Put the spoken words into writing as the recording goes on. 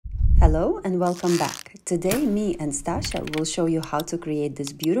Hello and welcome back. Today me and Stasha will show you how to create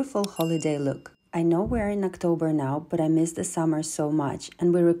this beautiful holiday look. I know we're in October now, but I miss the summer so much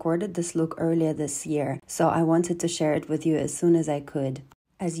and we recorded this look earlier this year, so I wanted to share it with you as soon as I could.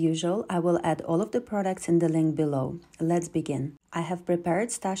 As usual, I will add all of the products in the link below. Let's begin. I have prepared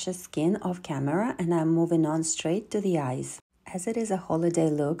Stasha's skin off camera and I'm moving on straight to the eyes. As it is a holiday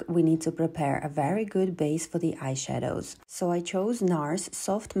look, we need to prepare a very good base for the eyeshadows. So I chose NARS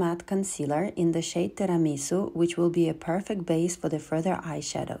Soft Matte Concealer in the shade Tiramisu, which will be a perfect base for the further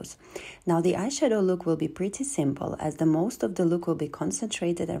eyeshadows. Now the eyeshadow look will be pretty simple, as the most of the look will be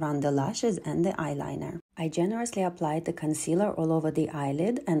concentrated around the lashes and the eyeliner. I generously applied the concealer all over the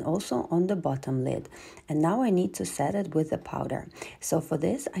eyelid and also on the bottom lid. And now I need to set it with the powder. So for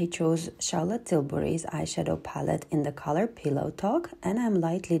this, I chose Charlotte Tilbury's eyeshadow palette in the color Pillow Talk, and I'm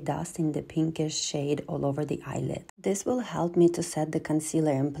lightly dusting the pinkish shade all over the eyelid. This will help me to set the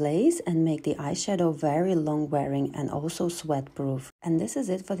concealer in place and make the eyeshadow very long wearing and also sweat proof. And this is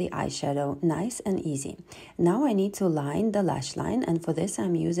it for the eyeshadow, nice and easy. Now I need to line the lash line, and for this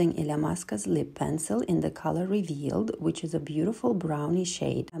I'm using Illamasqua's lip pencil in the color Revealed, which is a beautiful brownie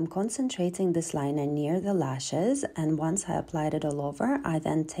shade. I'm concentrating this liner near the lashes, and once I applied it all over, I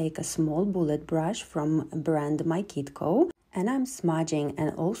then take a small bullet brush from brand My Kid Co. and I'm smudging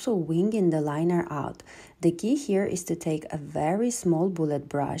and also winging the liner out. The key here is to take a very small bullet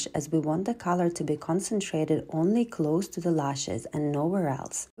brush, as we want the color to be concentrated only close to the lashes and nowhere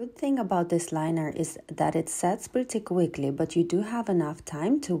else. Good thing about this liner is that it sets pretty quickly, but you do have enough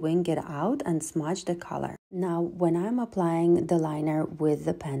time to wing it out and smudge the color. Now, when I'm applying the liner with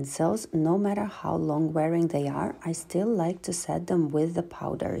the pencils, no matter how long wearing they are, I still like to set them with the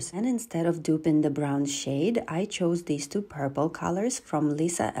powders. And instead of duping the brown shade, I chose these two purple colors from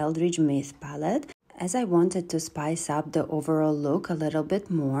Lisa Eldridge Myth palette, as I wanted to spice up the overall look a little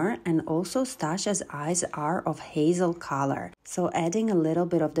bit more, and also Stasha's eyes are of hazel color. So adding a little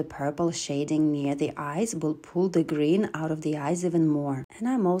bit of the purple shading near the eyes will pull the green out of the eyes even more. And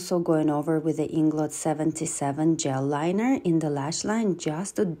I'm also going over with the Inglot 77 gel liner in the lash line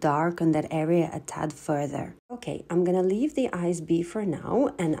just to darken that area a tad further. Okay, I'm gonna leave the eyes be for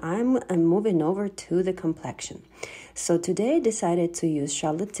now, and I'm moving over to the complexion. So today I decided to use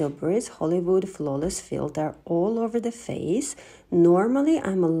Charlotte Tilbury's Hollywood Flawless Filter all over the face. Normally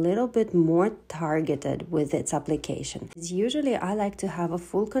I'm a little bit more targeted with its application. Usually I like to have a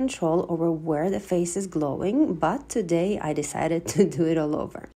full control over where the face is glowing, but today I decided to do it all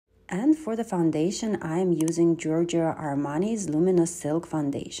over. And for the foundation, I am using Giorgio Armani's Luminous Silk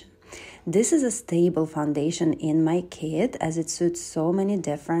Foundation. This is a stable foundation in my kit, as it suits so many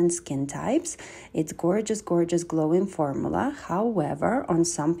different skin types. It's gorgeous glowing formula. However, on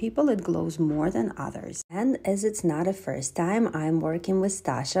some people it glows more than others. And as it's not a first time I'm working with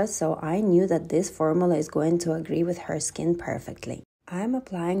Stasha, so I knew that this formula is going to agree with her skin perfectly. I'm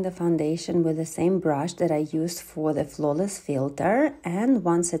applying the foundation with the same brush that I used for the Flawless Filter, and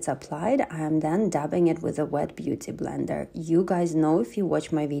once it's applied, I'm then dabbing it with a wet beauty blender. You guys know, if you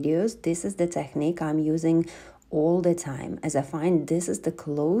watch my videos, this is the technique I'm using all the time, as I find this is the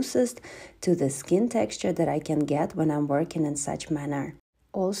closest to the skin texture that I can get when I'm working in such manner.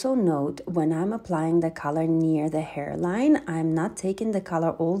 Also note, when I'm applying the color near the hairline, I'm not taking the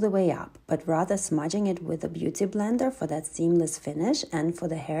color all the way up, but rather smudging it with a beauty blender for that seamless finish and for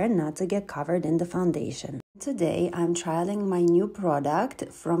the hair not to get covered in the foundation. Today I'm trialing my new product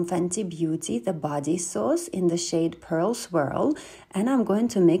from Fenty Beauty, the Body Sauce in the shade Pearl Swirl, and I'm going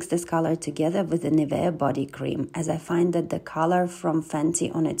to mix this color together with the Nivea body cream, as I find that the color from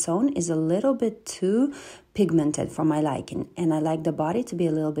Fenty on its own is a little bit too pigmented for my liking, and I like the body to be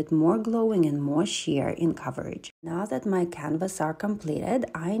a little bit more glowing and more sheer in coverage. Now that my canvas are completed,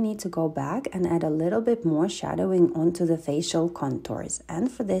 I need to go back and add a little bit more shadowing onto the facial contours, and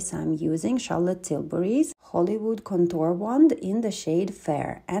for this I'm using Charlotte Tilbury's Hollywood Contour Wand in the shade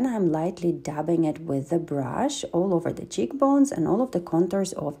Fair, and I'm lightly dabbing it with the brush all over the cheekbones and all of the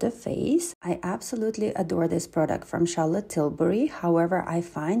contours of the face. I absolutely adore this product from Charlotte Tilbury. However, I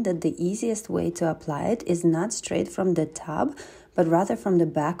find that the easiest way to apply it is not straight from the tub, but rather from the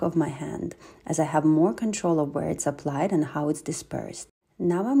back of my hand, as I have more control of where it's applied and how it's dispersed.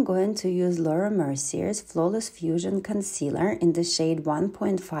 Now I'm going to use Laura Mercier's Flawless Fusion Concealer in the shade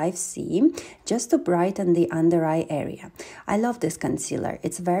 1.5C just to brighten the under eye area. I love this concealer.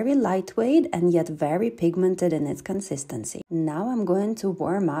 It's very lightweight and yet very pigmented in its consistency. Now I'm going to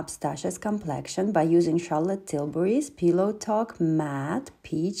warm up Stasha's complexion by using Charlotte Tilbury's Pillow Talk Matte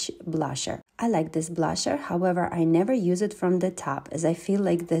Peach Blusher. I like this blusher, however, I never use it from the top as I feel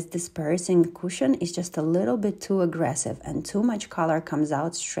like this dispersing cushion is just a little bit too aggressive and too much color comes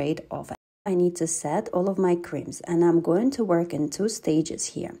out straight off. I need to set all of my creams and I'm going to work in 2 stages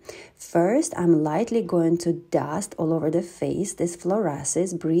here. First, I'm lightly going to dust all over the face this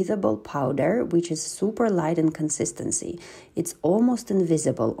Florasis breathable powder, which is super light in consistency. It's almost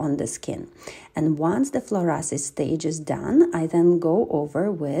invisible on the skin. And once the Florasis stage is done, I then go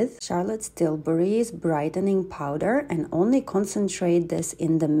over with Charlotte Tilbury's brightening powder and only concentrate this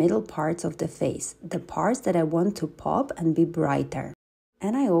in the middle parts of the face, the parts that I want to pop and be brighter.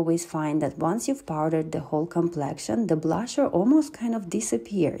 And I always find that once you've powdered the whole complexion, the blusher almost kind of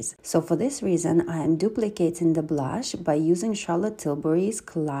disappears. So for this reason, I am duplicating the blush by using Charlotte Tilbury's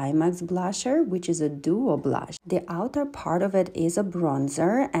Climax blusher, which is a duo blush. The outer part of it is a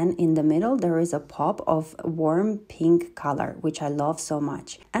bronzer, and in the middle there is a pop of warm pink color, which I love so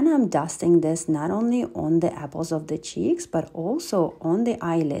much. And I'm dusting this not only on the apples of the cheeks, but also on the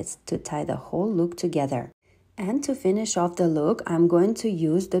eyelids to tie the whole look together. And to finish off the look, I'm going to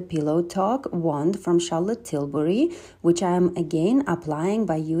use the Pillow Talk wand from Charlotte Tilbury, which I am again applying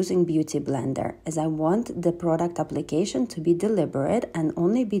by using Beauty Blender, as I want the product application to be deliberate and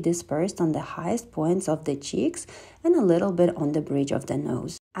only be dispersed on the highest points of the cheeks and a little bit on the bridge of the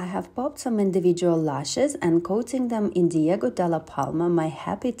nose. I have popped some individual lashes and coating them in Diego Della Palma, my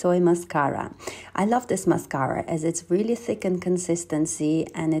Happy Toy mascara. I love this mascara as it's really thick in consistency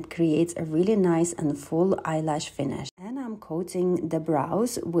and it creates a really nice and full eyelash finish. And I'm coating the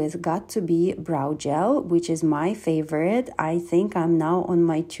brows with Got2b brow gel, which is my favorite. I think I'm now on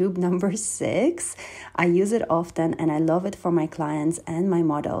my tube number 6. I use it often and I love it for my clients and my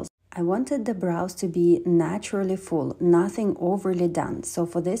models. I wanted the brows to be naturally full, nothing overly done. So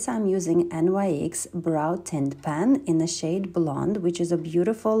for this I'm using NYX Brow Tint Pen in the shade Blonde, which is a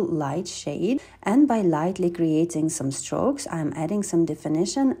beautiful light shade. And by lightly creating some strokes, I'm adding some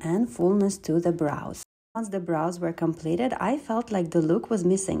definition and fullness to the brows. Once the brows were completed, I felt like the look was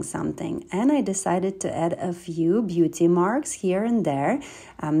missing something and I decided to add a few beauty marks here and there.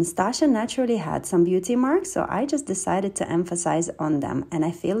 Stasha naturally had some beauty marks, so I just decided to emphasize on them and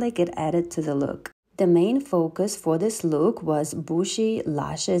I feel like it added to the look. The main focus for this look was bushy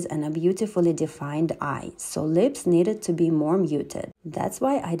lashes and a beautifully defined eye, so lips needed to be more muted. That's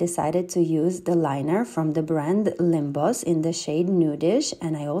why I decided to use the liner from the brand Limbos in the shade Nudish,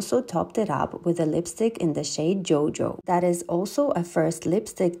 and I also topped it up with a lipstick in the shade Jojo. That is also a first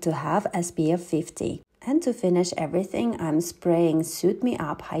lipstick to have SPF 50. And to finish everything, I'm spraying Suit Me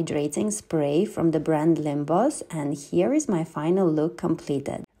Up Hydrating Spray from the brand Limbos, and here is my final look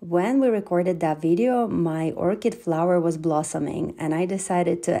completed. When we recorded that video, my orchid flower was blossoming and I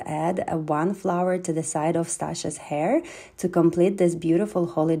decided to add one flower to the side of Stasha's hair to complete this beautiful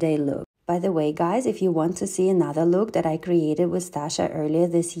holiday look. By the way, guys, if you want to see another look that I created with Stasha earlier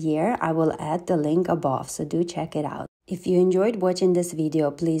this year, I will add the link above, so do check it out. If you enjoyed watching this video,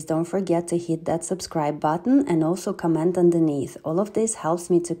 please don't forget to hit that subscribe button and also comment underneath. All of this helps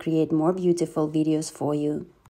me to create more beautiful videos for you.